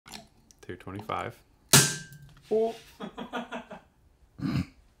225. Oh.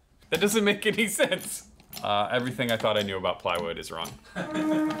 That doesn't make any sense. Everything I thought I knew about plywood is wrong.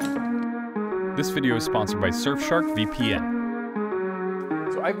 This video is sponsored by Surfshark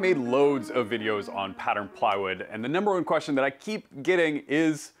VPN. So I've made loads of videos on patterned plywood, and the number one question that I keep getting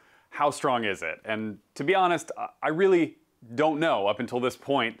is, how strong is it? And to be honest, I really don't know up until this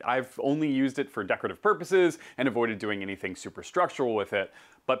point. I've only used it for decorative purposes and avoided doing anything super structural with it.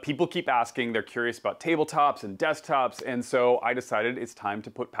 But people keep asking, they're curious about tabletops and desktops, and so I decided it's time to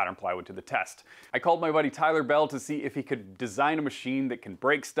put patterned plywood to the test. I called my buddy Tyler Bell to see if he could design a machine that can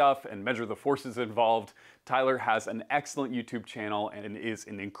break stuff and measure the forces involved. Tyler has an excellent YouTube channel and is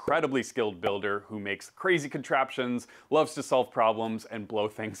an incredibly skilled builder who makes crazy contraptions, loves to solve problems, and blow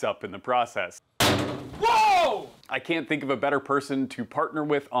things up in the process. Whoa! I can't think of a better person to partner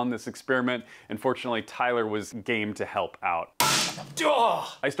with on this experiment, and fortunately Tyler was game to help out.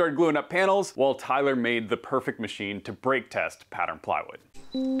 I started gluing up panels while Tyler made the perfect machine to break test patterned plywood.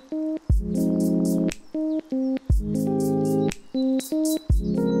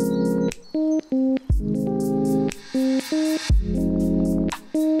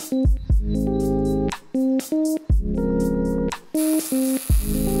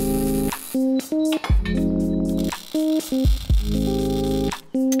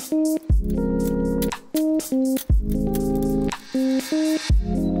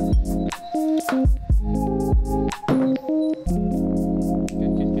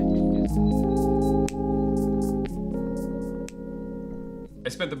 I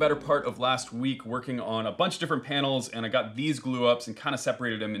spent the better part of last week working on a bunch of different panels, and I got these glue ups and kind of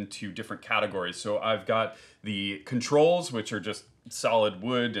separated them into different categories. So I've got the controls, which are just solid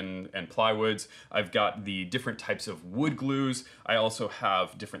wood and plywoods. I've got the different types of wood glues. I also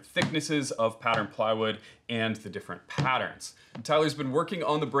have different thicknesses of patterned plywood and the different patterns. Tyler's been working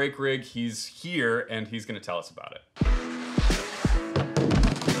on the brake rig. He's here and he's gonna tell us about it.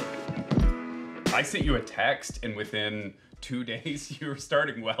 I sent you a text and within 2 days you were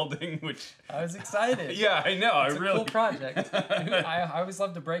starting welding, which... I was excited. Yeah, I know. It's a cool project. I always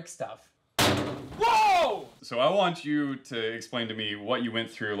love to break stuff. Whoa! So I want you to explain to me what you went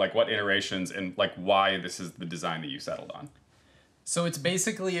through, like what iterations and like why this is the design that you settled on. So it's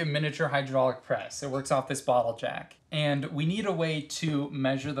basically a miniature hydraulic press. It works off this bottle jack. And we need a way to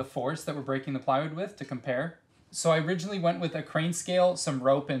measure the force that we're breaking the plywood with to compare. So I originally went with a crane scale, some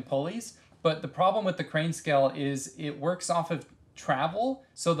rope and pulleys. But the problem with the crane scale is it works off of travel.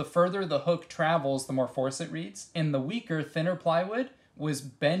 So the further the hook travels, the more force it reads. And the weaker, thinner plywood was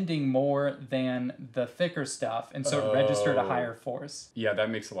bending more than the thicker stuff. And so it registered a higher force. Yeah, that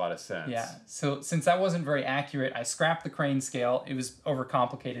makes a lot of sense. Yeah. So since that wasn't very accurate, I scrapped the crane scale. It was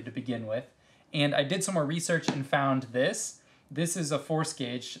overcomplicated to begin with. And I did some more research and found this. This is a force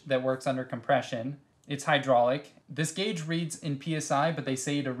gauge that works under compression. It's hydraulic. This gauge reads in PSI, but they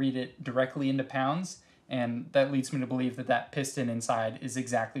say to read it directly into pounds, and that leads me to believe that that piston inside is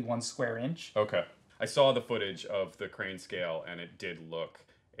exactly 1 square inch. Okay. I saw the footage of the crane scale, and it looked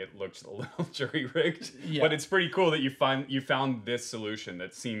a little jury-rigged. Yeah. But it's pretty cool that you found this solution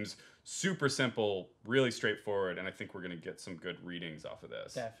that seems super simple, really straightforward, and I think we're gonna get some good readings off of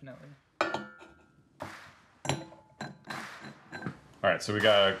this. Definitely. All right, so we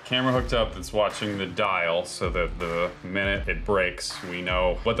got a camera hooked up that's watching the dial so that the minute it breaks, we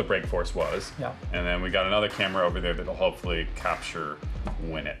know what the brake force was. Yeah. And then we got another camera over there that'll hopefully capture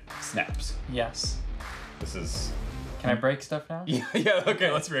when it snaps. Yes. This is... Can I break stuff now? Yeah,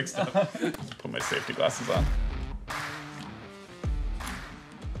 okay, let's break stuff. Let's put my safety glasses on.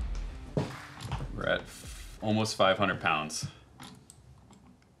 We're at almost 500 pounds.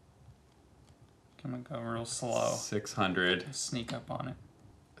 I'm gonna go real slow. 600. Sneak up on it.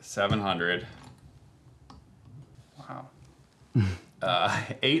 700. Wow.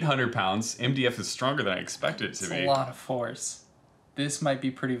 800 pounds. MDF is stronger than I expected it to be. It's a lot of force. This might be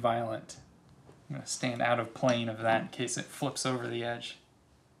pretty violent. I'm gonna stand out of plane of that in case it flips over the edge.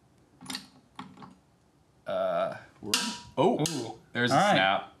 Ooh, there's a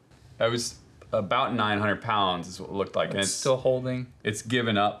snap. That was about 900 pounds is what it looked like. It's still holding. It's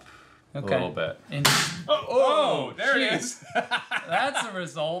given up. Okay. A little bit. And there it is. That's the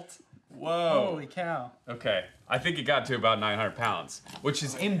result. Whoa. Holy cow. Okay, I think it got to about 900 pounds, which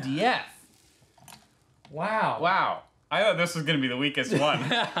is MDF. Wow. Wow. I thought this was gonna be the weakest one.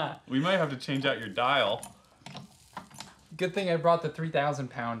 We might have to change out your dial. Good thing I brought the 3,000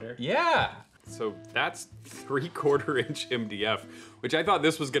 pounder. Yeah. So that's 3/4 inch MDF, which I thought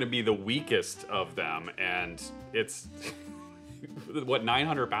this was gonna be the weakest of them, and it's what,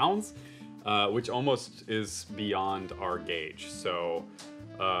 900 pounds? Which almost is beyond our gauge. So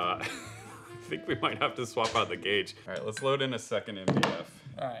think we might have to swap out the gauge. All right, let's load in a second MDF.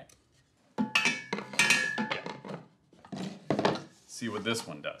 All right. See what this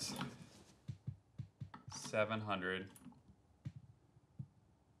one does. 700.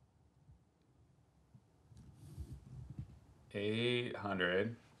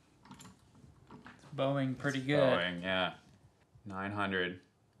 $800. Bowing pretty good. Bowing, yeah. 900.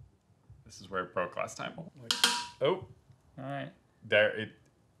 This is where it broke last time. Oh. All right. There,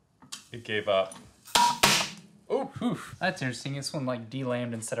 it gave up. Oh, whew. That's interesting. This one like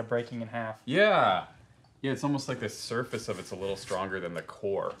delamed instead of breaking in half. Yeah. Yeah, it's almost like the surface of it's a little stronger than the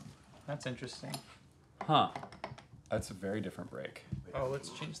core. That's interesting. Huh. That's a very different break. Oh, let's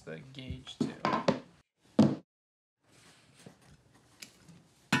change the gauge too.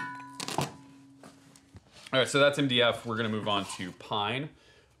 All right, so that's MDF. We're gonna move on to pine,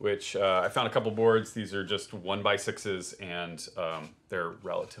 which I found a couple boards. These are just 1x6s and they're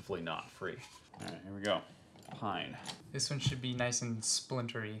relatively not free. All right, here we go. Pine. This one should be nice and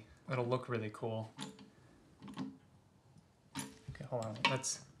splintery. It'll look really cool. Okay, hold on.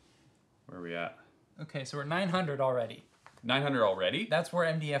 Let's. Where are we at? Okay, so we're 900 already. 900 already? That's where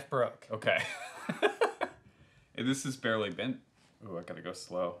MDF broke. Okay. And this is barely bent. Ooh, I gotta go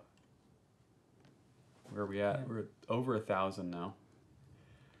slow. Where are we at? Yeah. We're at over 1,000 now.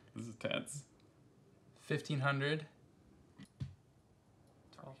 This is tense. 1,500.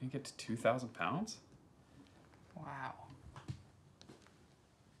 Are you gonna get to 2,000 pounds? Wow.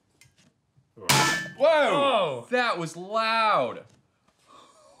 Whoa! Whoa! That was loud!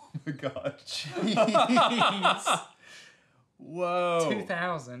 Oh my god. Jeez. Whoa.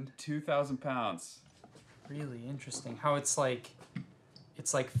 2,000. 2,000 pounds. Really interesting how it's like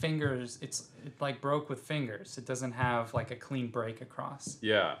fingers, it like broke with fingers. It doesn't have like a clean break across.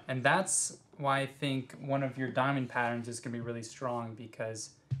 Yeah. And that's why I think one of your diamond patterns is gonna be really strong,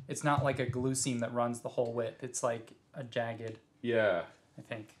 because it's not like a glue seam that runs the whole width. It's like a jagged. Yeah. I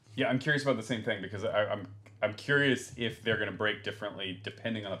think. Yeah, I'm curious about the same thing, because I'm curious if they're gonna break differently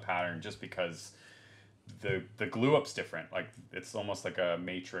depending on the pattern, just because the glue up's different. Like it's almost like a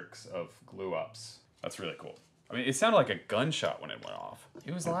matrix of glue ups. That's really cool. I mean, it sounded like a gunshot when it went off.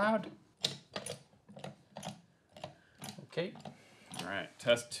 It was loud. Okay. All right,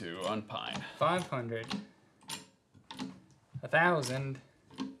 test 2 on pine. 500. 1,000.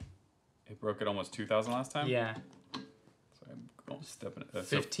 It broke at almost 2,000 last time? Yeah. So I'm going stepping it.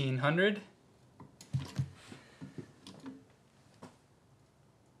 1,500.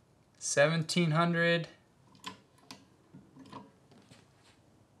 1,700.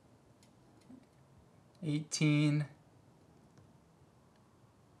 18.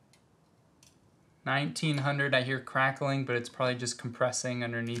 1,900. I hear crackling, but it's probably just compressing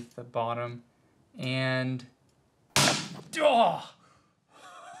underneath the bottom. And oh,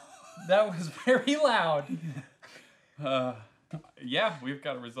 that was very loud. Yeah, we've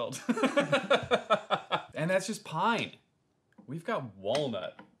got a result. And that's just pine. We've got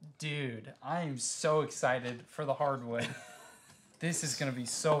walnut. Dude, I am so excited for the hardwood. This is gonna be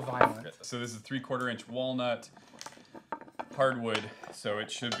so violent. So this is 3/4 inch walnut hardwood, so it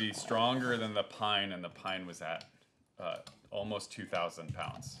should be stronger than the pine, and the pine was at almost 2,000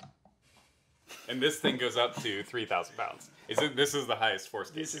 pounds. And this thing goes up to 3,000 pounds. This is the highest force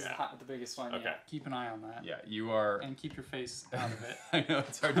This casing is the biggest one. Okay. Yeah. Keep an eye on that. Yeah, you are. And keep your face out of it. I know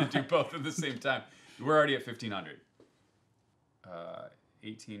it's hard to do both at the same time. We're already at 1,500.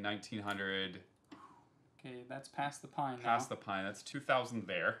 18, 1,900. Okay, that's past the pine now. Past the pine. That's 2,000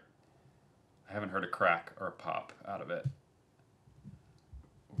 there. I haven't heard a crack or a pop out of it.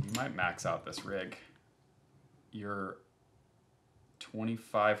 We might max out this rig. You're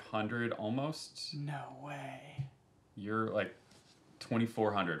 2,500 almost. No way. You're like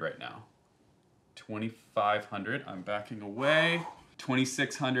 2,400 right now. 2,500. I'm backing away.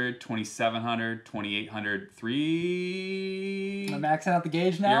 2,600, 2,700, 2,800, 3. Am I maxing out the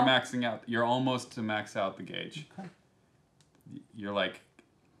gauge now? You're maxing out. You're almost to max out the gauge. Okay. You're like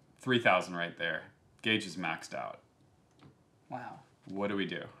 3,000 right there. Gauge is maxed out. Wow. What do we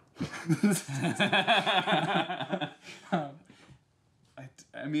do?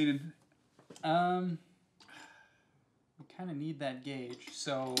 I mean, we kind of need that gauge.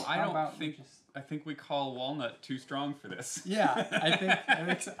 So I think we call walnut too strong for this. Yeah,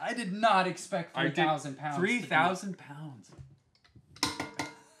 I did not expect 3,000 pounds. 3,000 pounds.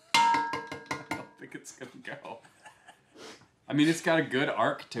 I don't think it's gonna go. I mean, it's got a good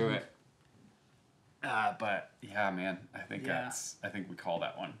arc to it. But yeah, man, I think we call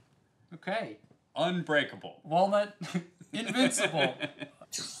that one. Okay. Unbreakable. Walnut, invincible.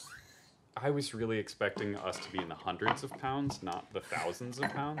 I was really expecting us to be in the hundreds of pounds, not the thousands of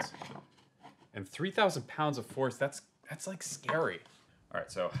pounds. And 3,000 pounds of force, that's like scary. All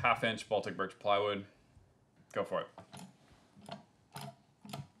right, so 1/2 inch Baltic birch plywood. Go for it.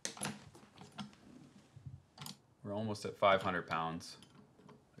 We're almost at 500 pounds.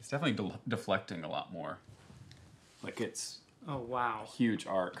 It's definitely deflecting a lot more. Like it's Oh, wow. a huge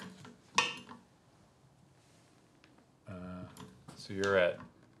arc. So you're at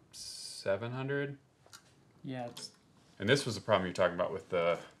 700? Yeah, it's... And this was the problem you're talking about with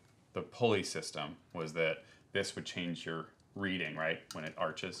the pulley system, was that this would change your reading, right? When it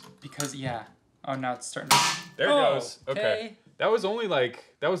arches. Because, yeah. Oh, now it's starting to... There it goes. Okay. Okay. That was only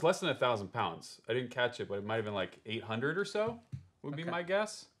like, that was less than 1,000 pounds. I didn't catch it, but it might have been like 800 or so, would be my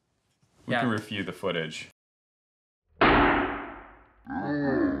guess. We can review the footage.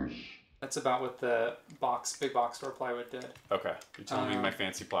 That's about what the big box store plywood did. Okay. You're telling me my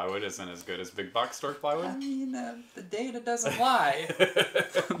fancy plywood isn't as good as big box store plywood? I mean, the data doesn't lie.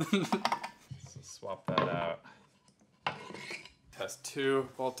 So swap that out. Test 2,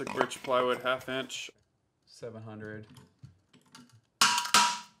 Baltic birch plywood 1/2 inch. 700. All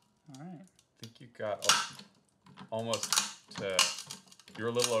right. I think you got almost to, you're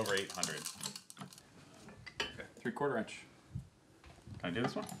a little over 800. Okay, 3/4 inch. Can I do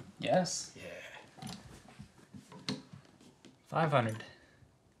this one? Yes. Yeah. 500.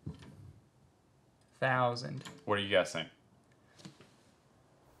 1,000. What are you guessing?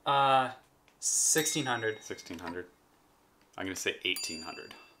 1,600. 1,600. I'm gonna say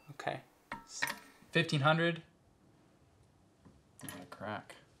 1,800. Okay. 1,500. Not a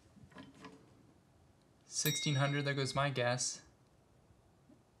crack. 1,600. There goes my guess.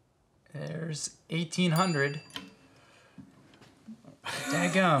 There's 1,800.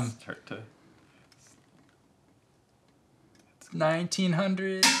 Daggum. Start to.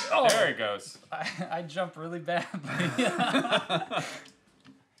 1,900. Oh, there it goes. I jumped really badly.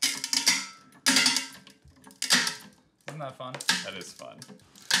 Isn't that fun? That is fun.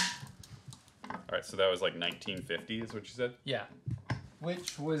 All right, so that was like 1950 is what you said? Yeah.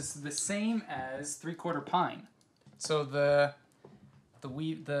 Which was the same as 3/4 pine. So the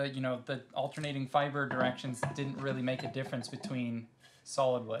alternating fiber directions didn't really make a difference between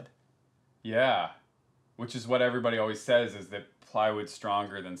solid wood. Yeah. Which is what everybody always says, is that plywood's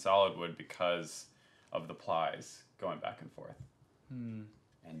stronger than solid wood because of the plies going back and forth. And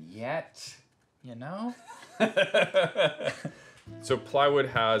yet... You know? So plywood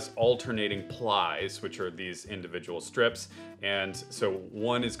has alternating plies, which are these individual strips. And so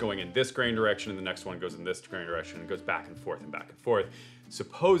one is going in this grain direction and the next one goes in this grain direction and goes back and forth and back and forth.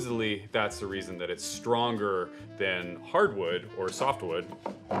 Supposedly, that's the reason that it's stronger than hardwood or softwood,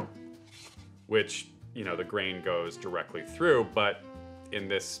 which, you know, the grain goes directly through. But in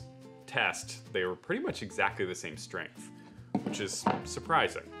this test, they were pretty much exactly the same strength, which is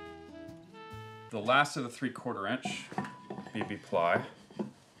surprising. The last of the 3/4 inch BB ply,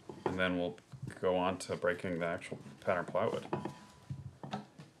 and then we'll go on to breaking the actual pattern plywood.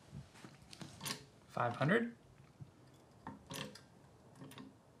 500.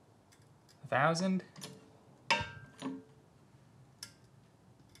 1,000.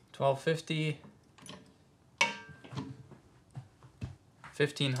 1,250.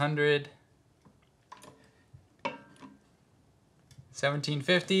 1,500.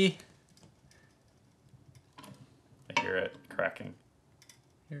 1,750. I hear it cracking.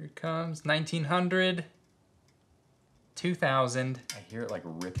 Here it comes. 1,900. 2,000. I hear it like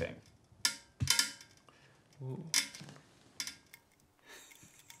ripping. Ooh.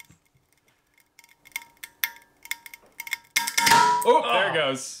 Oh, there it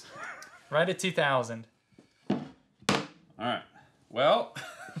goes. Right at 2,000. All right. Well,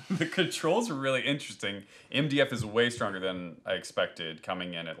 the controls were really interesting. MDF is way stronger than I expected,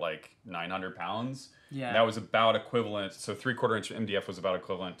 coming in at like 900 pounds. Yeah. And that was about equivalent. So 3/4 inch MDF was about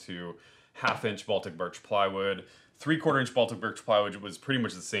equivalent to 1/2 inch Baltic birch plywood. 3/4 inch Baltic birch plywood was pretty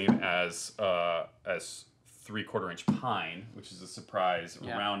much the same as 3/4 inch pine, which is a surprise,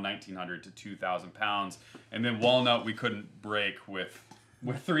 around 1,900 to 2,000 pounds. And then walnut we couldn't break with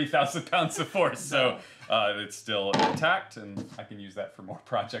 3,000 pounds of force. So it's still intact, and I can use that for more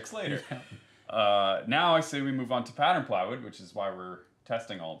projects later. Now I say we move on to pattern plywood, which is why we're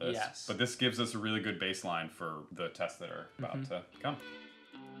testing all this. Yes. But this gives us a really good baseline for the tests that are about to come.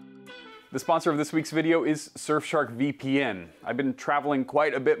 The sponsor of this week's video is Surfshark VPN. I've been traveling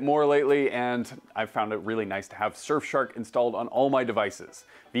quite a bit more lately, and I've found it really nice to have Surfshark installed on all my devices.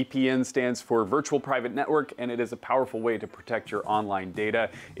 VPN stands for Virtual Private Network, and it is a powerful way to protect your online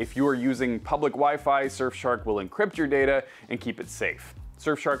data. If you are using public Wi-Fi, Surfshark will encrypt your data and keep it safe.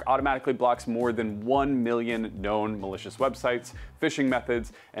 Surfshark automatically blocks more than 1 million known malicious websites, phishing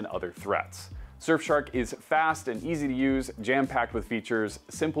methods, and other threats. Surfshark is fast and easy to use, jam-packed with features,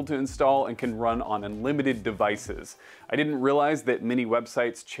 simple to install, and can run on unlimited devices. I didn't realize that many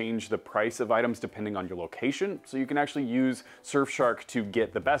websites change the price of items depending on your location, so you can actually use Surfshark to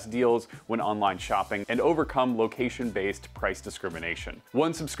get the best deals when online shopping and overcome location-based price discrimination.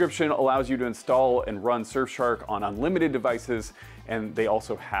 One subscription allows you to install and run Surfshark on unlimited devices, and they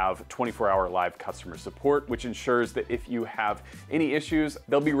also have 24-hour live customer support, which ensures that if you have any issues,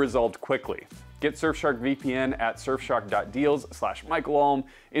 they'll be resolved quickly. Get Surfshark VPN at surfshark.deals/MichaelAlm.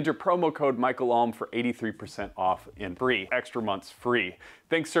 Enter promo code MichaelAlm for 83% off and free. Extra months free.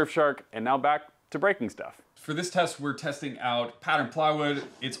 Thanks, Surfshark, and now back to breaking stuff. For this test, we're testing out Patterned Plywood.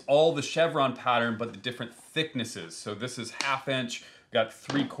 It's all the chevron pattern, but the different thicknesses. So this is 1/2 inch, got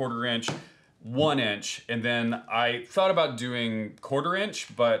 3/4 inch, 1 inch, and then I thought about doing 1/4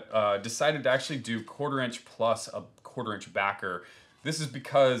 inch, but decided to actually do 1/4 inch plus a 1/4 inch backer. This is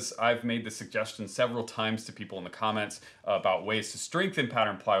because I've made the suggestion several times to people in the comments about ways to strengthen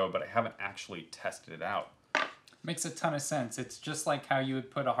patterned plywood, but I haven't actually tested it out. Makes a ton of sense. It's just like how you would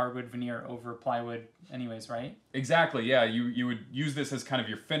put a hardwood veneer over plywood anyways, right? Exactly, yeah. You would use this as kind of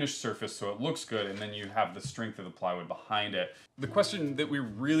your finished surface so it looks good, and then you have the strength of the plywood behind it. The question that we're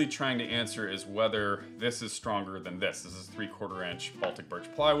really trying to answer is whether this is stronger than this. This is 3/4 inch Baltic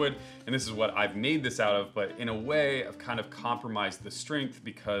birch plywood, and this is what I've made this out of, but in a way I've kind of compromised the strength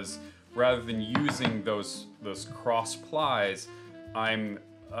because rather than using those cross plies, I'm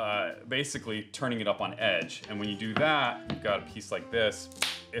basically turning it up on edge. And when you do that, you've got a piece like this,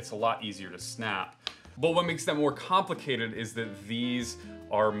 it's a lot easier to snap. But what makes them more complicated is that these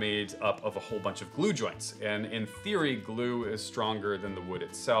are made up of a whole bunch of glue joints. And in theory, glue is stronger than the wood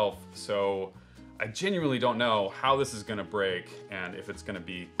itself. So I genuinely don't know how this is gonna break and if it's gonna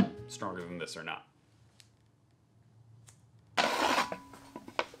be stronger than this or not. I'm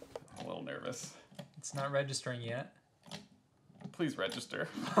a little nervous. It's not registering yet. Please register.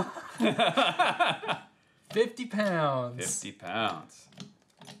 50 pounds. 50 pounds.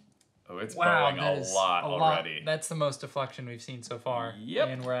 Oh, it's wow, growing a lot already. That's the most deflection we've seen so far. Yep.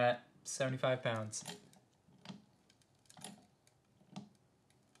 And we're at 75 pounds.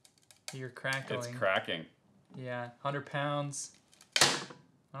 You're crackling. It's cracking. Yeah, 100 pounds.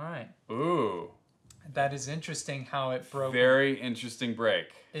 All right. Ooh. That is interesting how it broke. Very interesting break.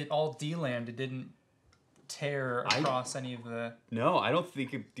 It all delammed. It didn't tear across any of the... No, I don't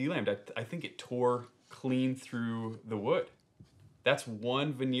think it delammed. I think it tore clean through the wood. That's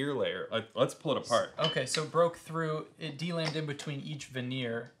one veneer layer. Let's pull it apart. Okay, so it broke through, it delammed in between each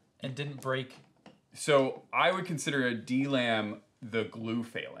veneer and didn't break. So I would consider a delam the glue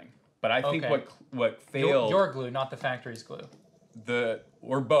failing. But I think what failed... Your glue, not the factory's glue.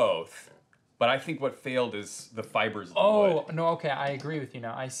 Or both. But I think what failed is the fibers of the wood. Oh, no, okay, I agree with you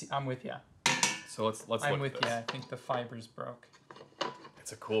now. I'm with you. So let's look I'm with at this. you. I think the fibers broke.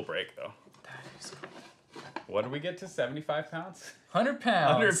 It's a cool break, though. That is cool. What did we get to, 75 pounds? 100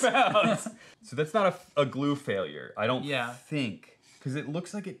 pounds. 100 pounds. So that's not a glue failure, I don't Yeah. think. Because it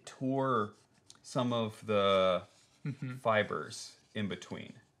looks like it tore some of the fibers in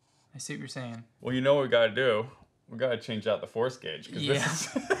between. I see what you're saying. Well, you know what we gotta do? We gotta change out the force gauge. Yeah. This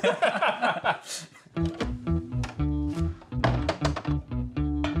is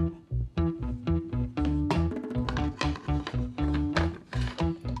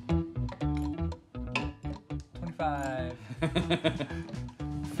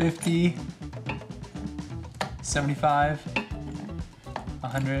 50, 75,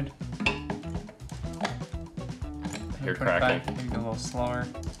 100. You're cracking. Maybe go a little slower.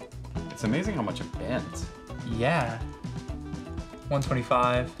 It's amazing how much it bends. Yeah.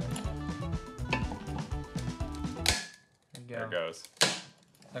 125. There you go. There it goes.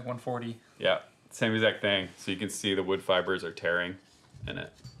 Like 140. Yeah, same exact thing. So you can see the wood fibers are tearing in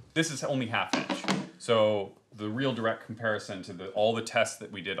it. This is only 1/2 inch. So the real direct comparison to all the tests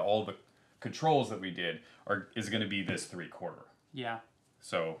that we did, all the controls that we did, is going to be this 3/4. Yeah.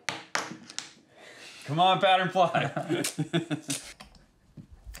 So, come on, Patterned Ply.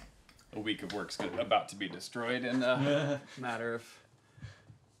 A week of work's about to be destroyed in a matter of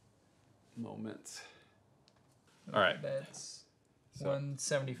moments. All right. That's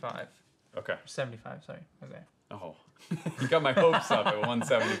 175. Okay. 75, sorry. Okay. Oh, you got my hopes up at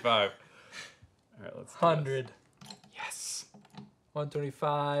 175. All right, let's do 100. this. Yes.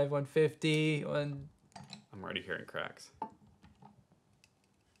 125, 150, I'm already hearing cracks.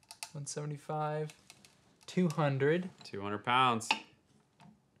 175, 200. 200 pounds.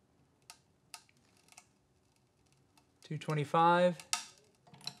 225.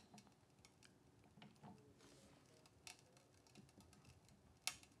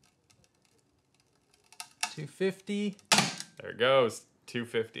 250. There it goes,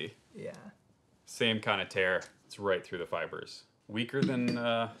 250. Yeah. Same kind of tear. It's right through the fibers. Weaker than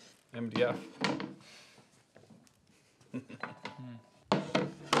MDF.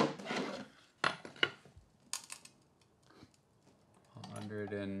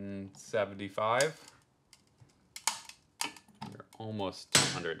 175. You're almost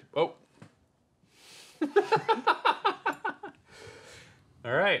 200. Oh.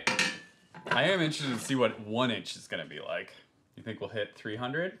 All right. I am interested to see what 1 inch is going to be like. You think we'll hit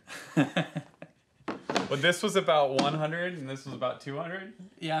 300? But this was about 100 and this was about 200?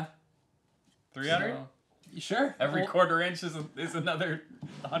 Yeah. 300? So, sure. Every quarter inch is another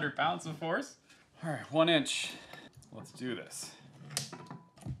 100 pounds of force? All right, 1 inch. Let's do this.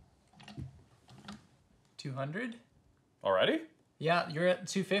 200? Already? Yeah, you're at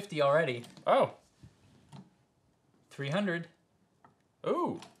 250 already. Oh. 300.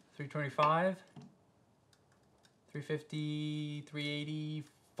 Ooh. 325. 350, 380,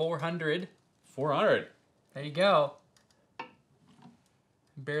 400. 400. There you go.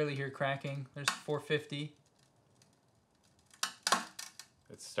 Barely hear cracking. There's 450.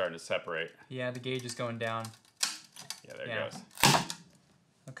 It's starting to separate. Yeah, the gauge is going down. Yeah, there Yeah. it goes.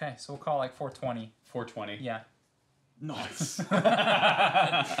 Okay, so we'll call like 420. 420. Yeah. Nice.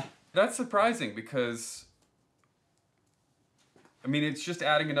 That's surprising because, I mean, it's just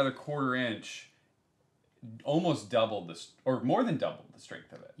adding another quarter inch, almost doubled this, or more than doubled the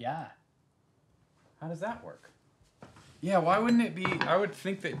strength of it. Yeah. How does that work? Yeah, why wouldn't it be? I would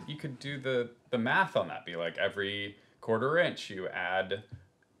think that you could do the math on that. Be like every quarter inch you add,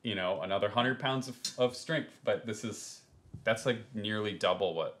 you know, another 100 pounds of strength. But that's like nearly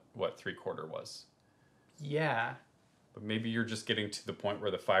double what 3/4 was. Yeah. But maybe you're just getting to the point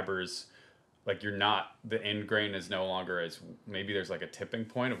where the fibers, like the end grain is no longer as, maybe there's like a tipping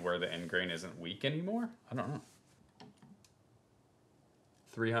point of where the end grain isn't weak anymore. I don't know.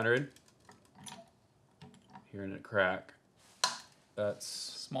 300. Hearing it crack. That's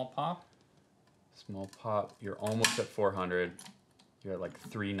Small pop. small pop. You're almost at 400. You're at like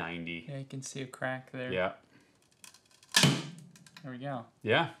 390. Yeah, you can see a crack there. Yeah. There we go.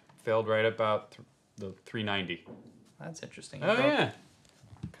 Yeah. Failed right about the 390. That's interesting. Oh, yeah.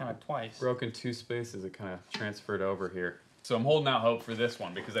 Kind of twice. Broken 2 spaces. It kind of transferred over here. So I'm holding out hope for this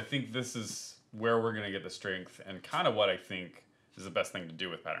one because I think this is where we're going to get the strength and kind of what I think is the best thing to do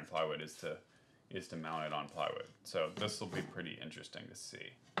with patterned plywood is to mount it on plywood. So this will be pretty interesting to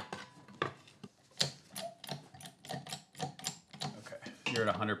see. Okay, you're at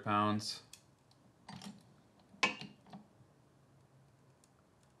 100 pounds.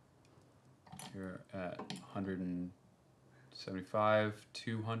 You're at 175,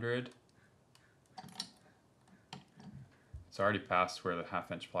 200. It's already past where the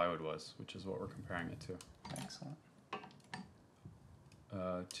 1/2 inch plywood was, which is what we're comparing it to. Excellent.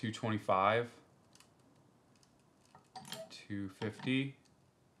 225. 250,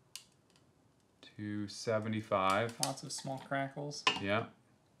 275. Lots of small crackles. Yeah.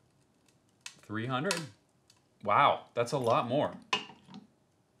 300. Wow, that's a lot more.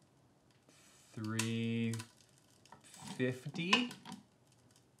 350.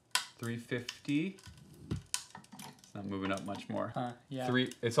 350. It's not moving up much more. Yeah.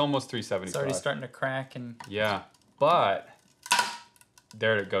 It's almost 375. It's already starting to crack and. Yeah, but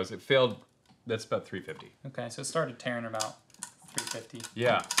there it goes. It failed. That's about 350. Okay, so it started tearing about 350.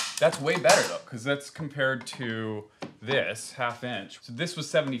 Yeah, that's way better though, because that's compared to this 1/2 inch. So this was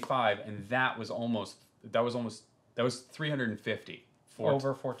 75, and that was 350.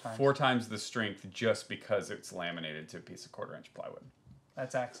 Over 4 times. 4 times the strength just because it's laminated to a piece of 1/4 inch plywood.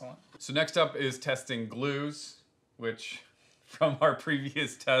 That's excellent. So next up is testing glues, which from our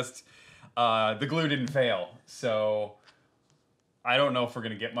previous test, the glue didn't fail. So I don't know if we're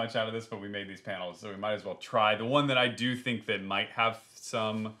going to get much out of this, but we made these panels, so we might as well try. The one that I do think that might have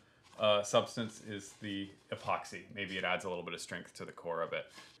some substance is the epoxy. Maybe it adds a little bit of strength to the core of it.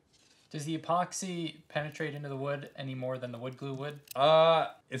 Does the epoxy penetrate into the wood any more than the wood glue would?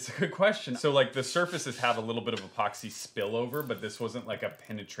 It's a good question. So like the surfaces have a little bit of epoxy spillover, but this wasn't like a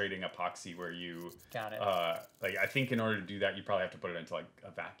penetrating epoxy where you... Got it. Like I think in order to do that, you probably have to put it into like a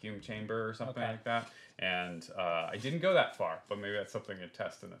vacuum chamber or something like that. And I didn't go that far, but maybe that's something to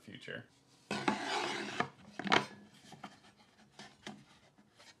test in the future.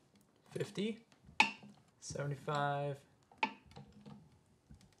 50, 75,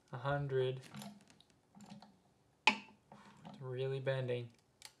 100. It's really bending.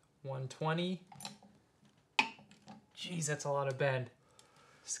 120. Jeez, that's a lot of bend.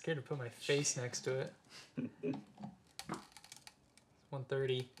 Scared to put my face next to it.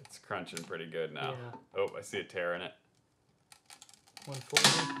 130. It's crunching pretty good now. Yeah. Oh, I see a tear in it. 140.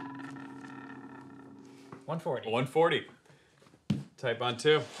 140. 140. Type on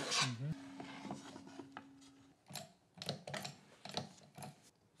 2. Mm-hmm.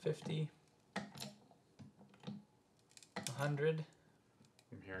 50. 100.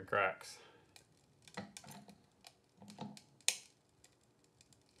 I'm hearing cracks.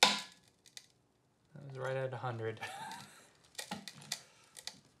 That was right at 100.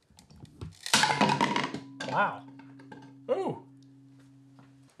 Wow. Ooh.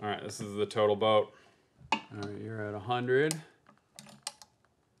 All right, this is the total boat. All right, you're at 100.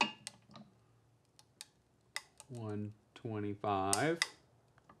 125.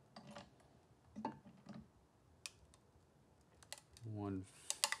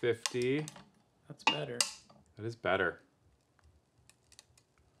 150. That's better. That is better.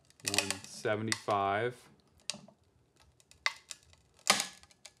 175.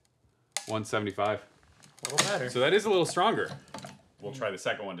 175. A little better. So that is a little stronger. We'll try the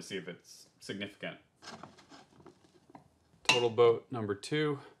second one to see if it's significant. Total boat number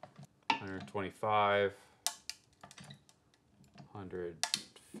 2. 125.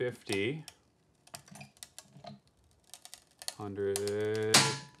 150. 100.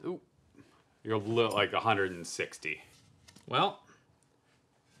 Ooh. You're like 160. Well,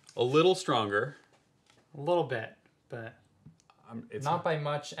 a little stronger. A little bit, but It's not by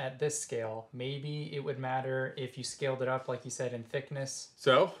much at this scale. Maybe it would matter if you scaled it up, like you said, in thickness.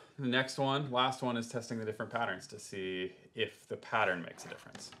 So the next one, last one, is testing the different patterns to see if the pattern makes a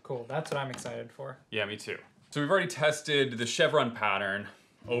difference. Cool, that's what I'm excited for. Yeah, me too. So we've already tested the chevron pattern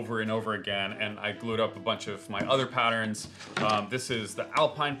over and over again, and I glued up a bunch of my other patterns. This is the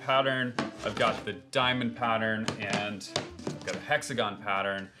alpine pattern, I've got the diamond pattern, and I've got a hexagon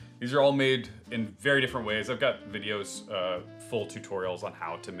pattern. These are all made in very different ways. I've got videos, full tutorials on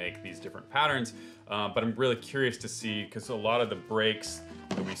how to make these different patterns, but I'm really curious to see, because a lot of the breaks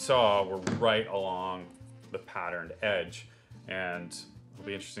that we saw were right along the patterned edge, and it'll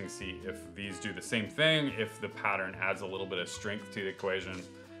be interesting to see if these do the same thing, if the pattern adds a little bit of strength to the equation.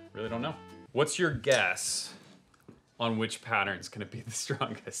 Really don't know. What's your guess on which pattern's gonna be the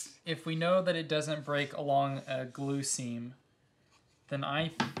strongest? If we know that it doesn't break along a glue seam, then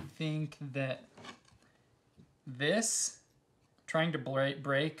I think that this, trying to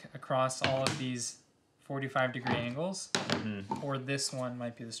break across all of these 45-degree angles, or this one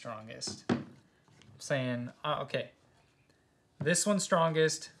might be the strongest. I'm saying, okay, this one's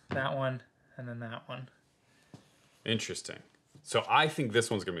strongest, that one, and then that one. Interesting. So I think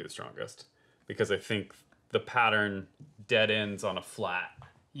this one's gonna be the strongest because I think the pattern dead ends on a flat.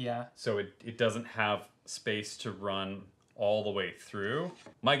 Yeah. So it doesn't have space to run all the way through.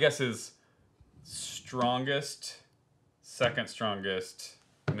 My guess is strongest, second strongest,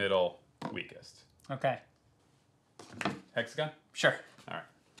 middle, weakest. Okay. Hexagon? Sure. All right.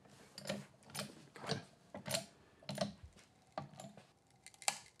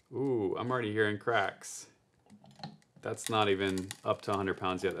 Ooh, I'm already hearing cracks. That's not even up to 100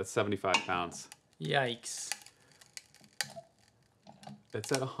 pounds yet. That's 75 pounds. Yikes.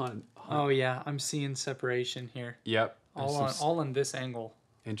 It's at 100. Oh yeah, I'm seeing separation here. Yep. All on this angle.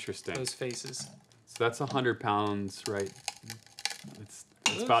 Interesting. Those faces. So that's 100 pounds, right? It's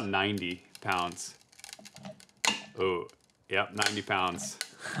about 90 pounds. Oh, yep, 90 pounds.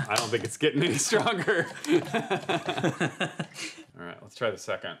 I don't think it's getting any stronger. All right, let's try the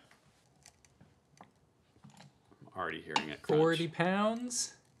second. I'm already hearing it crunch. 40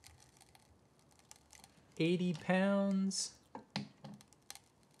 pounds. 80 pounds.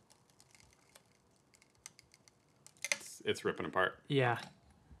 It's ripping apart. Yeah.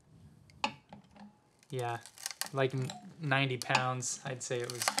 Yeah. Like 90 pounds, I'd say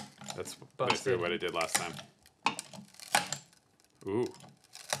it was. That's busted. basically what I did last time. Ooh.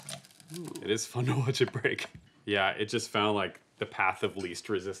 It is fun to watch it break. Yeah, it just found like the path of least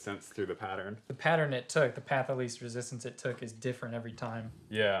resistance through the pattern. The pattern it took, the path of least resistance it took is different every time.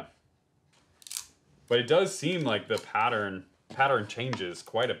 Yeah. But it does seem like the pattern changes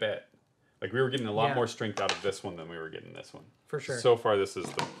quite a bit. Like we were getting a lot more strength out of this one than we were getting this one. For sure. So far this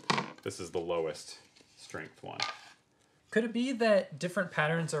is the lowest strength one. Could it be that different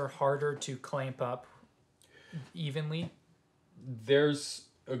patterns are harder to clamp up evenly?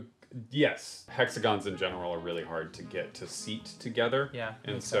 Yes, hexagons in general are really hard to get to seat together. Yeah,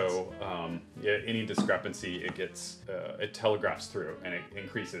 and so any discrepancy, it telegraphs through and it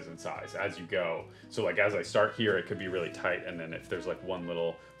increases in size as you go. So like as I start here, it could be really tight, and then if there's like one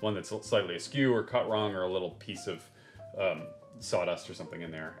that's slightly askew or cut wrong or a little piece of sawdust or something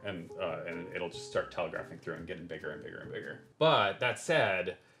in there, and it'll just start telegraphing through and getting bigger and bigger and bigger. But that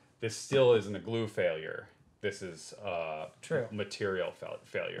said, this still isn't a glue failure. This is true material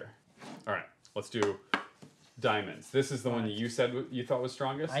failure. All right, let's do diamonds. This is the one you said you thought was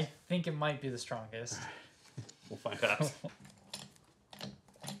strongest? I think it might be the strongest. We'll find out.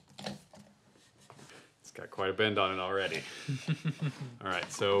 It's got quite a bend on it already. All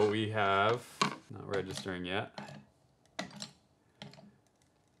right, so we have, not registering yet.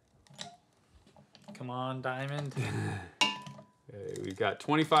 Come on, diamond. Okay, we've got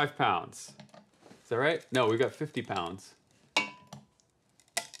 25 pounds. Is that right? No, we've got 50 pounds.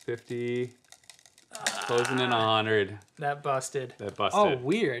 50, closing in 100. That busted. That busted. Oh,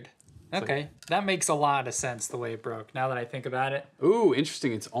 weird. Okay, that makes a lot of sense the way it broke, now that I think about it. Ooh,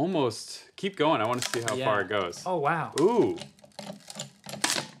 interesting. It's almost, keep going. I want to see how far it goes. Oh, wow. Ooh.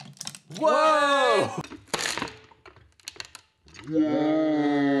 Whoa!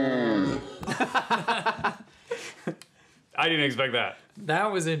 I didn't expect that.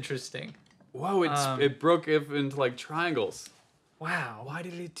 That was interesting. Whoa, it broke into like triangles. Wow. Why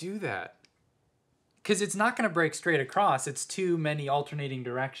did it do that? Because it's not going to break straight across. It's too many alternating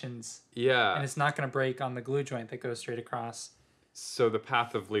directions. Yeah. And it's not going to break on the glue joint that goes straight across. So the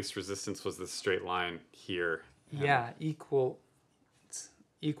path of least resistance was this straight line here. Yeah, equal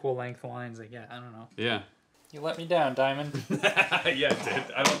length lines, I guess. I don't know. Yeah. You let me down, Diamond. Yeah, it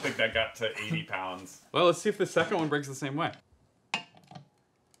did. I don't think that got to 80 pounds. Well, let's see if the second one breaks the same way.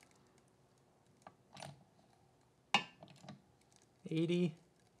 $80.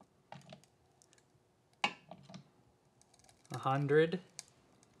 100.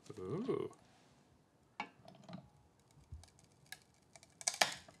 Ooh.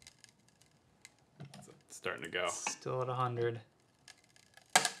 It's starting to go. Still at 100.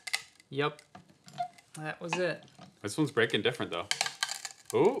 Yep. That was it. This one's breaking different though.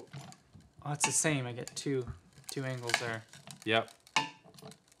 Ooh. Oh, it's the same. I get two angles there. Yep.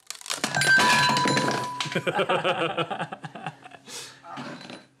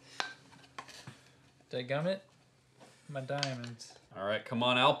 Dadgummit. My diamonds. All right, come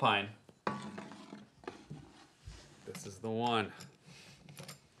on, Alpine. This is the one.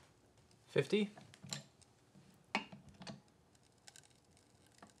 50.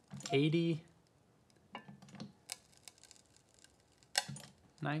 80.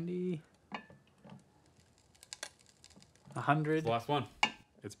 90. 100. The last one.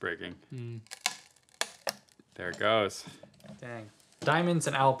 It's breaking. There it goes. Dang. Diamonds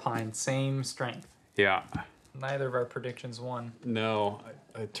and Alpine, same strength. Yeah. Neither of our predictions won. No,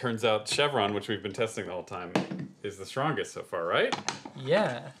 it turns out Chevron, which we've been testing the whole time, is the strongest so far, right?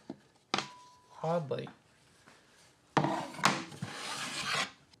 Yeah. Oddly.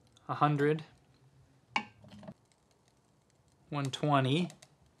 100. 120.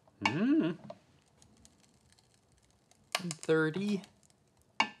 30.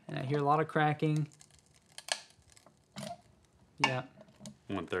 And I hear a lot of cracking. Yeah.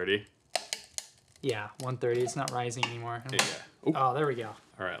 130. Yeah, 130. It's not rising anymore. Yeah. Ooh. Oh, there we go.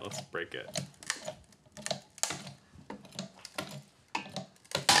 All right, let's break it.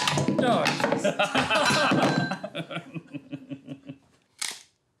 No.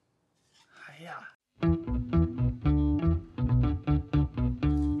 Yeah.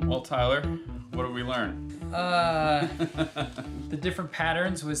 Well, Tyler, what did we learn? The different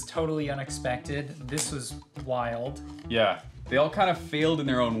patterns was totally unexpected. This was wild. Yeah, they all kind of failed in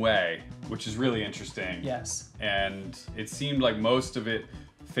their own way, which is really interesting. Yes. And it seemed like most of it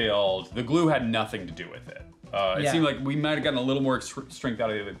failed. The glue had nothing to do with it. It seemed like we might have gotten a little more strength out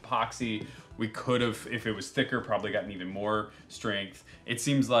of the epoxy. We could have, if it was thicker, probably gotten even more strength. It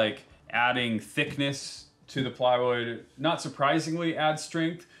seems like adding thickness to the plywood, not surprisingly, adds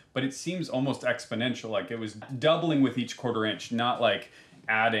strength, but it seems almost exponential. Like it was doubling with each 1/4 inch, not like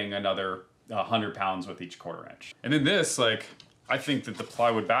adding another 100 pounds with each 1/4 inch. And then this, like, I think that the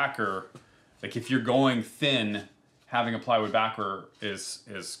plywood backer, like if you're going thin, having a plywood backer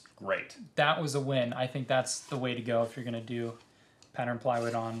is great. That was a win. I think that's the way to go if you're gonna do pattern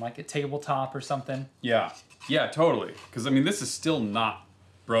plywood on like a tabletop or something. Yeah, yeah, totally. Because I mean, this is still not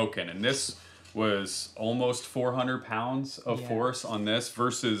broken, and this was almost 400 pounds of force on this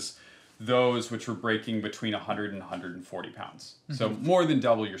versus those which were breaking between 100 and 140 pounds. So more than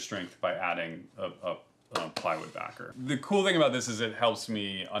double your strength by adding a plywood backer. The cool thing about this is it helps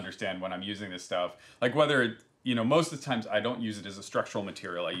me understand when I'm using this stuff, like whether, you know, most of the times I don't use it as a structural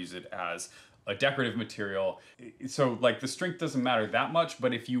material, I use it as a decorative material. So like the strength doesn't matter that much,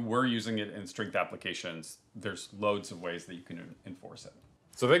 but if you were using it in strength applications, there's loads of ways that you can enforce it.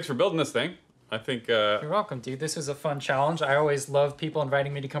 So thanks for building this thing. I think... You're welcome, dude. This was a fun challenge. I always love people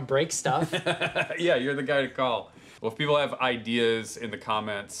inviting me to come break stuff. Yeah, you're the guy to call. Well, if people have ideas in the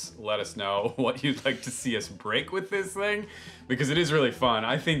comments, let us know what you'd like to see us break with this thing, because it is really fun.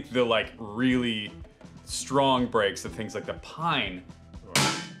 I think the like really strong breaks, the things like the pine.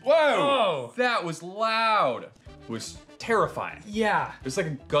 Whoa! Oh. That was loud. It was terrifying. Yeah. There's like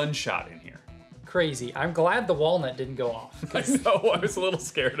a gunshot in here. Crazy. I'm glad the walnut didn't go off. I know, I was a little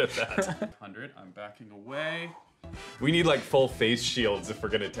scared of that. 100, I'm backing away. We need like full face shields if we're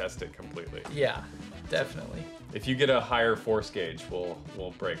gonna test it completely. Yeah, definitely. If you get a higher force gauge, we'll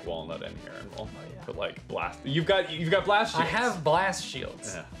break walnut in here and we'll put like blast. You've got blast shields. I have blast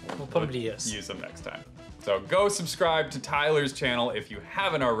shields. Yeah, we'll put them to use. Use them next time. So go subscribe to Tyler's channel if you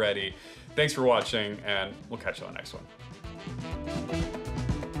haven't already. Thanks for watching, and we'll catch you on the next one.